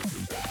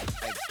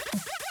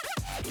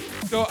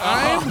 So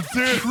I'm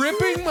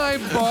tripping my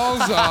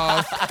balls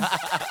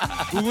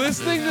off,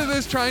 listening to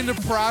this, trying to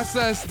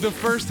process the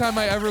first time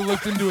I ever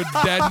looked into a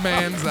dead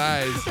man's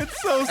eyes. It's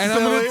so And silly. I'm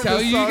gonna tell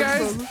The you song's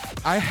guys, so-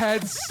 I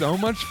had so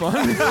much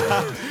fun.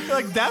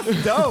 like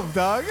that's dope,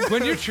 dog.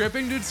 When you're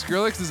tripping, dude,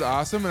 Skrillex is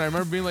awesome. And I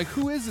remember being like,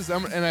 who is this?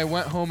 And I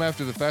went home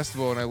after the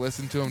festival and I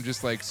listened to him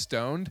just like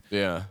stoned.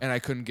 Yeah. And I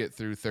couldn't get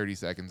through 30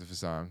 seconds of a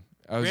song.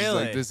 I was just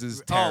like, this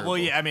is Oh terrible. well,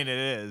 yeah. I mean, it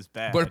is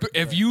bad. But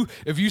if you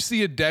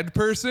see a dead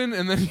person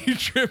and then you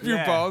trip your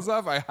Yeah. balls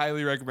off, I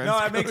highly recommend. no,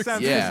 that makes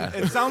sense. Yeah.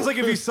 It sounds like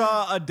if you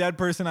saw a dead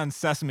person on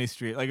Sesame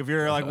Street, like if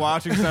you're like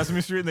watching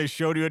Sesame Street and they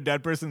showed you a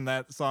dead person and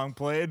that song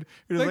played,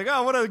 you're just like,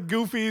 oh, what a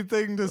goofy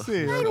thing to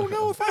see. I don't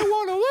know if I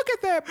want to look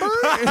at that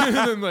bird. And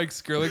then like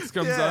Skrillex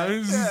comes Yeah, on.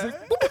 And it's just yeah.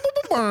 like,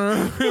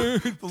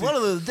 the The one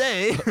of the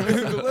day.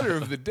 letter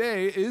of the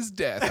day is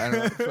death. I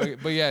don't know.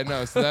 But yeah,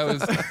 no. So that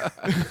was.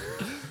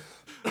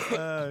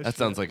 That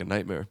sounds like a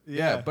nightmare.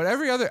 Yeah, but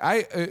every other,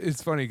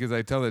 it's funny because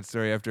I tell that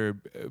story after.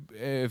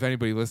 If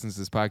anybody listens to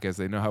this podcast,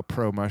 they know how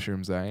pro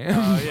mushrooms I am.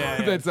 Oh,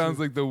 yeah, That sounds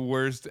like the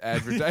worst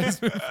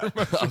advertisement for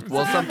mushrooms.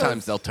 Well,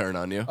 sometimes they'll turn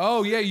on you.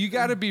 Oh yeah, you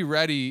got to be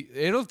ready.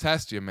 It'll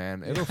test you,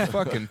 man. It'll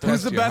fucking test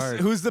Who's the you best? hard.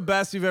 Who's the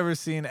best you've ever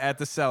seen at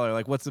the Cellar?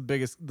 Like, what's the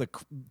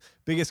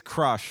biggest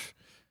crush?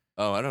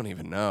 Oh, I don't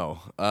even know.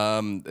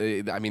 I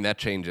mean, that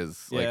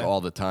changes like Yeah.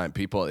 all the time.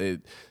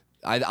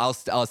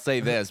 I'll say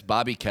this: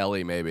 Bobby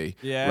Kelly, maybe.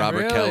 Yeah.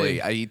 Robert Really?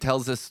 Kelly. He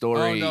tells this Oh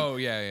story. no,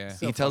 yeah.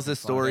 He tells this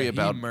story Yeah, he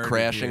about murdered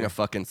crashing here. a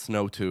fucking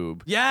snow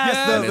tube. Yes,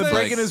 Yes, the it's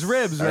breaking like- his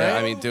ribs, Yeah,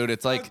 right? I mean, dude,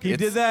 it's like he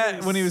did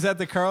that when he was at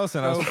the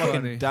Carlson. I was So fucking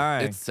funny.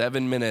 dying. It's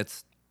 7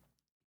 minutes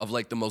of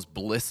like the most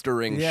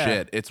blistering Yeah.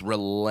 shit. It's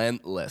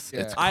relentless.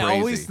 Yeah. It's I crazy.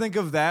 always think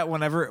of that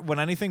when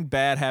anything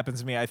bad happens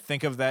to me. I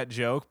think of that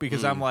joke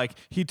because I'm like,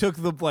 he took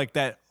the like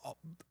that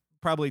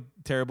probably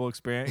terrible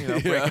experience,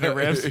 breaking your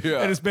ribs, yeah.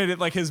 and just made it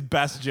like his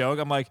best joke.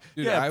 I'm like,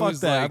 Dude, yeah, I fuck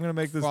was that. like I'm gonna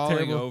make this falling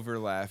terrible. over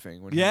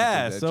laughing when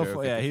Yeah, he did that so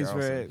joke yeah, at the he's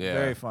Carlson. Yeah.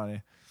 very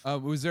funny.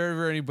 Was there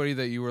ever anybody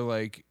that you were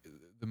like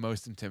the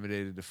most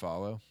intimidated to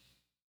follow?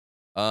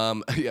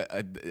 Yeah,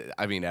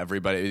 I mean,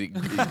 everybody,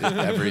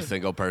 every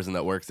single person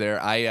that works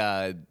there.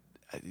 I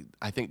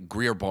think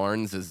Greer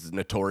Barnes is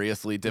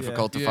notoriously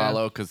difficult to Yeah.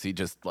 follow because he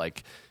just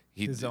like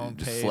His own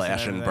just pace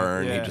slash and and everything,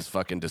 burn. yeah. He just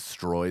fucking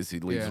destroys. He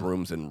leaves Yeah.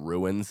 rooms in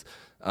ruins.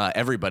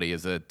 Everybody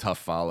is a tough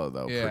follow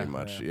though, Yeah. pretty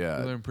much. You Yeah.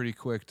 learn pretty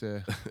quick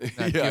to Yeah,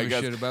 not I give a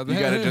guess shit about that. you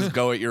gotta just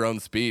go at your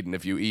own speed, and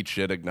if you eat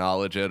shit,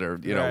 acknowledge it, or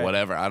Right.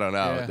 whatever. I don't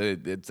know. Yeah.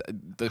 It's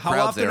the How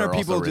crowds often there are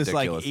people also just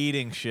ridiculous. like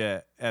eating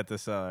shit at the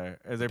Cellar?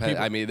 Are there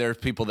people? I mean, there's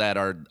people that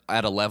are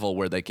at a level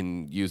where they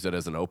can use it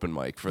as an open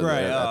mic for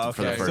right.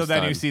 for the okay. first So then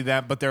time. you see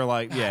them, but they're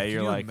like, yeah, Can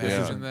you're you like, this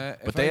imagine isn't- that?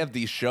 But If they I- have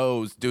these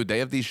shows, dude. They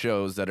have these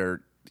shows that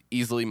are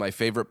easily my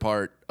favorite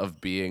part of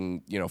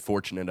being,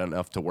 fortunate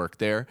enough to work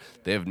there.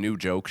 They have new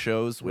joke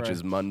shows, which Right.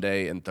 is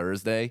Monday and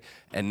Thursday,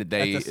 and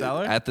they the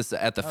Cellar? at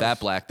the Fat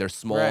Black. They're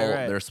small.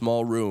 right. They're a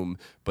small room,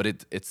 but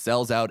it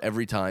sells out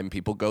every time.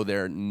 People go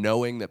there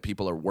knowing that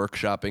people are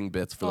workshopping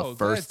bits for Oh, the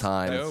first that's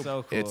time. dope.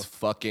 So cool. It's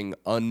fucking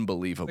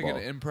unbelievable.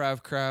 like an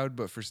improv crowd,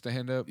 but for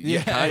stand up.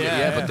 Yeah, kinda,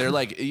 yeah. but they're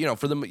like,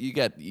 for them, you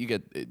get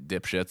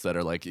dipshits that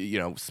are like,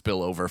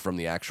 spill over from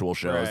the actual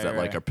shows Right, that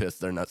like right. are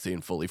pissed they're not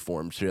seeing fully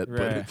formed shit.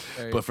 Right.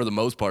 But for the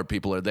most part,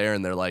 people are there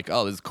and they're like,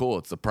 oh, this is cool.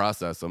 It's the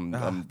process. I'm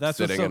that's what's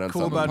sitting so in on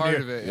cool something. about Part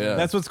New of York. it. Yeah.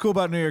 That's what's cool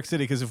about New York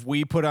City because if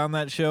we put on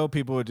that show,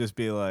 people would just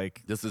be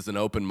like, This is an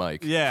open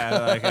mic. yeah,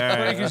 like, all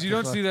right, Because you what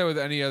don't the fuck? see that with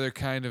any other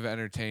kind of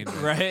entertainment,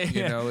 Right?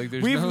 You yeah. know, like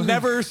there's we've no,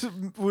 never.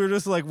 We're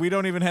just like we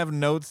don't even have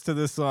notes to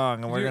this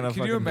song, and we're gonna.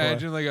 Can you fucking play.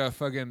 imagine like a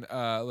fucking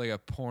like a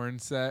porn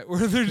set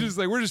where they're just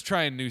like we're just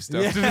trying new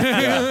stuff Yeah.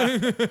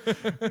 today.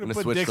 I'm gonna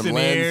Put switch dicks some in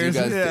lens. ears.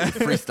 You guys Yeah.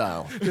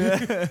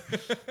 freestyle.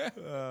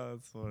 Oh,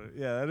 that's funny.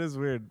 Yeah, that is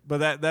weird, but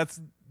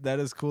that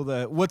is cool.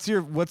 What's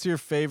your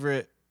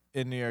favorite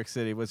in New York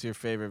City? What's your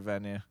favorite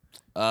venue?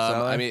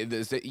 Cellar? I mean,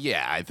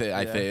 I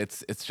think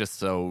it's just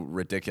so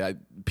ridiculous.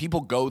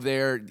 People go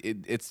there.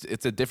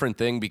 It's a different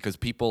thing because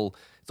people.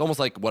 It's almost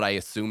like what I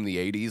assume the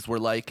 '80s were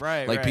like.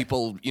 Right, Like right.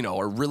 people,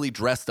 are really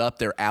dressed up.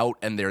 They're out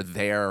and they're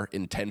there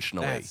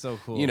intentionally. That's so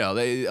cool.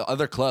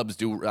 Other clubs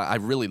do. I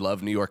really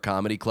love New York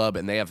Comedy Club,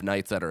 and they have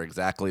nights that are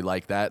exactly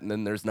like that. And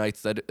then there's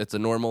nights that it's a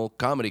normal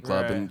comedy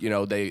club, Right.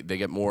 and they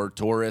get more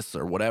tourists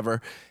or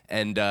whatever.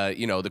 And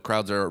the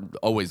crowds are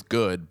always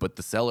good, but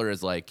the Cellar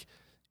is like.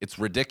 It's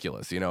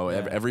ridiculous,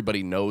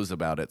 Everybody knows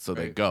about it, so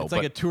they go. It's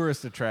like a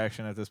tourist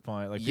attraction at this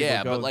point. Like people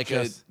yeah, go but like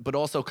just, but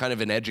also kind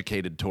of an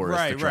educated tourist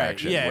right,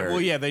 attraction. Yeah, where-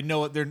 well, yeah, they know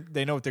what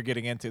they know what they're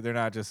getting into. They're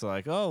not just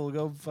like, oh, we'll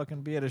go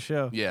fucking be at a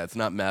show. yeah, it's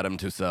not Madame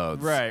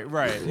Tussauds, Right,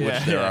 Which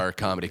yeah, there yeah. are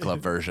comedy club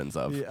versions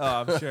of. Yeah,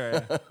 oh, I'm sure.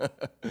 Yeah.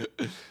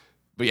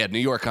 But yeah, New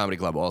York Comedy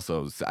Club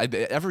also. But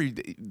there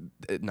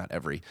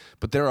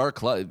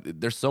are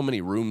there's so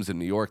many rooms in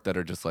New York that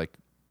are just like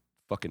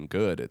fucking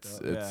good.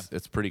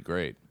 It's pretty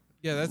great.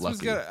 Yeah, that's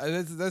what's Lucky. got.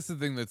 That's the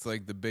thing that's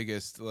like the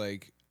biggest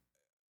like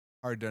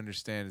hard to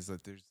understand is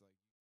that there's like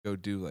go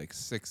do like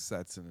 6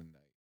 sets in a night.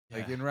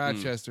 Like Yeah. in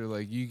Rochester,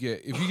 like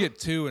if you get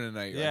 2 in a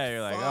night, Yeah, you're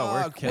you're like, like, oh,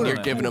 we're "Fuck, killing And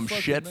you're it." giving cool them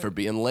fucking shit night." for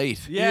being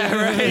late. Yeah,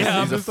 right. He's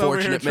I'm a just over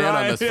here fortunate man on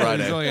trying. this Yeah,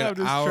 Friday. he's only Yeah, an I'm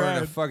just hour and a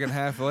trying. fucking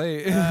half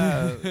late.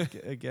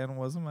 Again,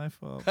 wasn't my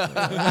fault.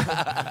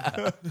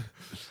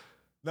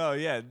 No,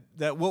 yeah.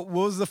 What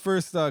was the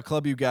first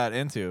club you got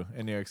into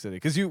in New York City?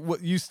 Because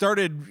you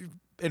started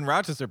in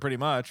Rochester, pretty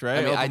much, right?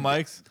 I mean, Open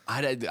mics.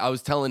 I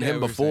was telling Yeah, him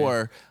we were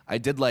before. I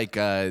did like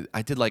a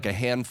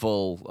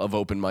handful of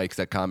open mics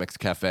at Comics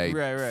Cafe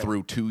Right.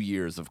 through 2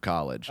 years of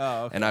college.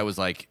 Oh, okay. And I was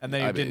like, And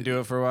then you didn't do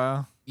it for a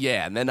while.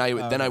 Yeah, and then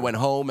I went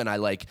home and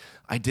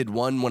I did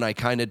one when I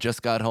kind of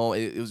just got home.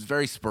 It was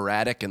very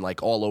sporadic and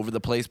like all over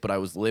the place, but I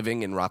was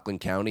living in Rockland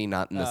County,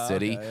 not in the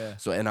city. okay, yeah.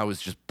 So and I was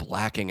just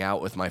blacking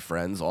out with my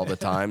friends all the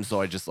time. So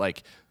I just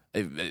like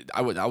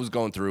I was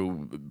going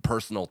through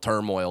personal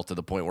turmoil to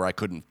the point where I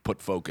couldn't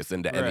put focus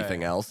into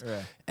anything else,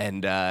 right.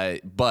 and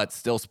but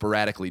still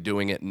sporadically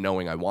doing it, and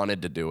knowing I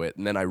wanted to do it,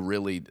 and then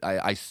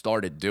I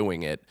started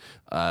doing it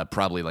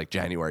probably like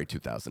January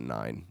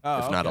 2009,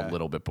 if not a okay.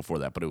 little bit before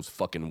that. But it was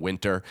fucking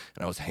winter,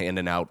 and I was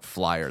handing out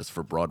flyers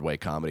for Broadway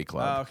Comedy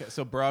Club. Oh, okay.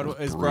 So Broadway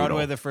is brutal.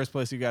 Broadway the first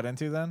place you got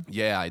into then?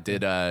 Yeah, I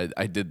did.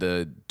 I did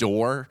the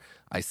door.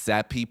 I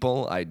sat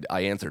people.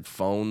 I answered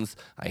phones.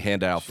 I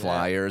handed out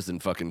flyers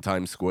in fucking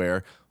Times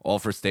Square, all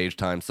for stage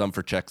time, some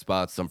for check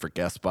spots, some for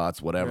guest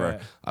spots, whatever.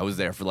 Right. I was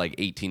there for like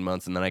 18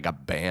 months, and then I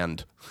got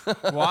banned.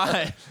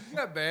 Why?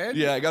 Not bad.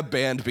 Yeah, I got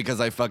banned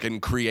because I fucking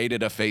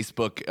created a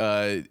Facebook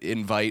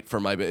invite for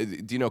my.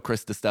 Do you know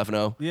Chris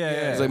DiStefano?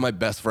 Yeah. He's like my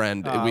best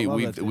friend. Oh, I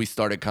love that dude. We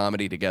started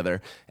comedy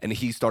together, and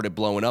he started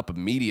blowing up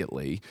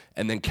immediately.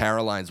 And then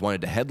Caroline's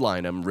wanted to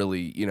headline him,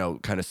 really,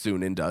 kind of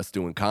soon into us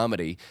doing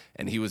comedy.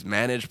 And he was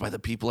managed by the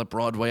people at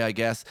Broadway, I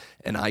guess.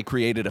 And I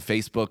created a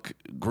Facebook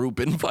group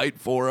invite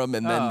for him,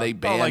 and then they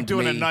banned like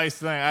doing me. a nice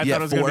thing. I Yeah,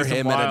 thought it was gonna for be some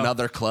him at wild-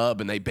 another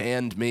club, and they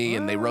banned me,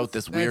 and they wrote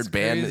this That's weird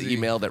ban crazy.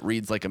 email that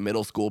reads like a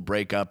middle school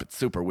breakup. It's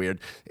super weird.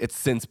 It's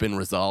since been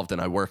resolved, and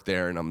I work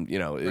there, and I'm,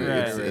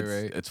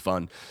 Right. it's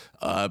fun.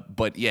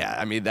 But yeah,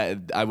 I mean,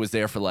 that I was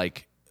there for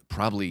like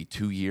probably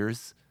 2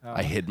 years.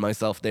 I hid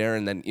myself there,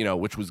 and then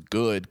which was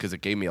good because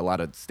it gave me a lot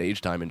of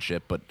stage time and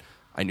shit. But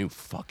I knew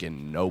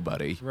fucking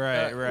nobody.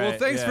 Right. Well,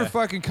 thanks for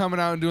fucking coming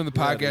out and doing the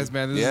podcast,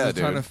 man. This Yeah, is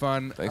a ton dude. of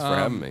fun. Thanks for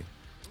having me.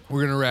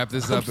 We're gonna wrap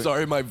this I'm up.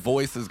 sorry, my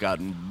voice has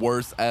gotten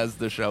worse as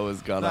the show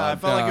has gone I on.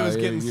 felt like it was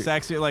yeah, getting you're-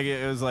 sexy. Like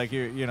it was like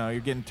you're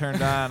getting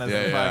turned on as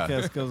Yeah, the yeah.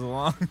 podcast goes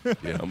along.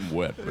 Yeah, I'm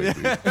wet, baby.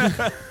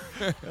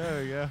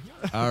 There we go.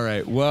 All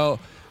right.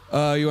 Well,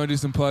 you want to do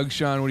some plugs,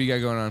 Sean? What do you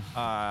got going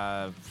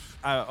on?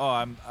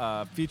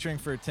 I'm featuring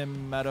for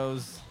Tim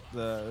Meadows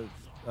the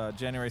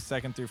January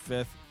 2nd through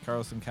 5th.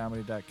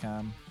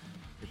 CarlsonComedy.com.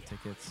 Get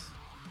tickets.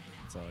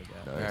 That's all I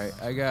got. All right.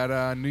 I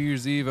got New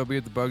Year's Eve. I'll be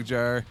at the Bug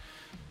Jar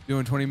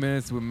doing 20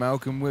 minutes with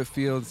Malcolm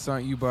Whitfield,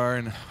 Sant U Bar,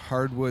 and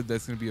Hardwood.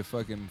 That's gonna be a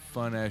fucking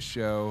fun ass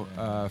show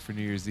for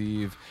New Year's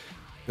Eve.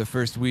 The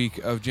first week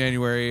of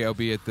January, I'll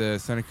be at the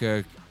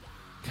Seneca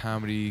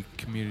Comedy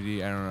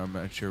Community. I don't know. I'm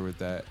not sure what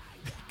that.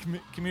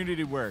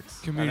 Community Works.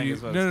 I think Community.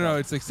 is what No. it's called.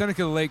 It's like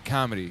Seneca Lake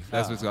Comedy.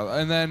 That's what it's called.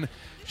 And then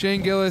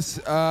Shane Gillis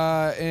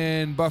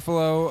in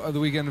Buffalo the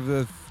weekend of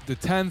the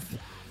 10th.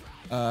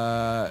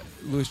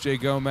 Louis J.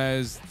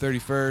 Gomez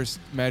 31st.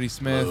 Maddie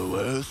Smith.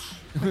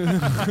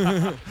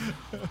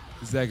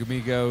 Zach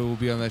Amigo will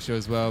be on that show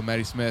as well.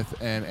 Maddie Smith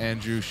and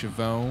Andrew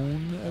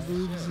Chavone, I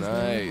believe. Is his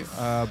name. Nice.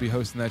 I'll be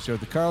hosting that show at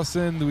the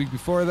Carlson the week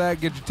before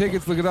that. Get your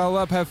tickets. Look it all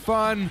up. Have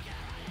fun.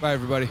 Bye,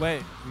 everybody.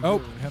 Wait.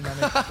 Oh. You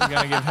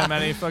gonna give him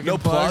any fucking No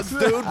plugs,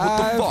 dude. What the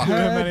I've fuck?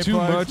 had Many too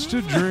plugs. much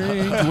to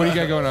drink. What do you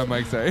got going on,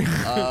 Mike? Sorry.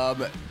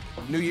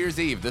 New Year's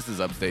Eve. This is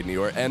upstate New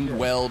York.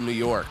 Endwell, New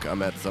York.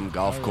 I'm at some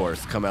golf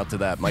course. Come out to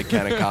that.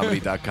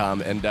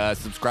 MikeCannonComedy.com. And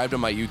subscribe to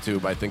my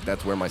YouTube. I think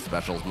that's where my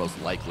special's most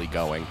likely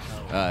going.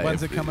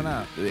 When's it coming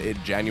out?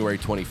 January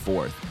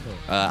 24th.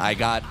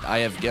 I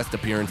have guest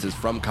appearances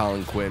from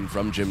Colin Quinn,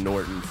 from Jim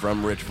Norton,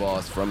 from Rich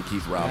Voss, from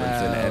Keith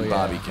Robinson, Hell and yeah.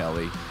 Bobby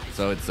Kelly.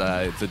 So it's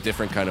a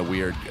different kind of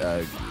weird,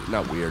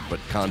 not weird, but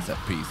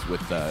concept piece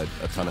with a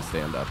ton of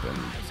stand-up and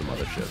some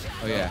other shit.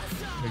 Oh, yeah.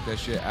 Take that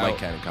shit out. Mike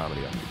Cannon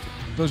Comedy on YouTube.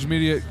 Social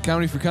media,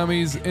 Comedy for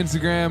Cummies,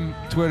 Instagram,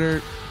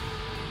 Twitter,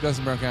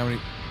 Justin Brown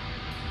Comedy.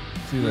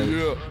 See you later.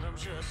 Yeah. I'm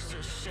just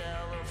a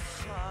shallow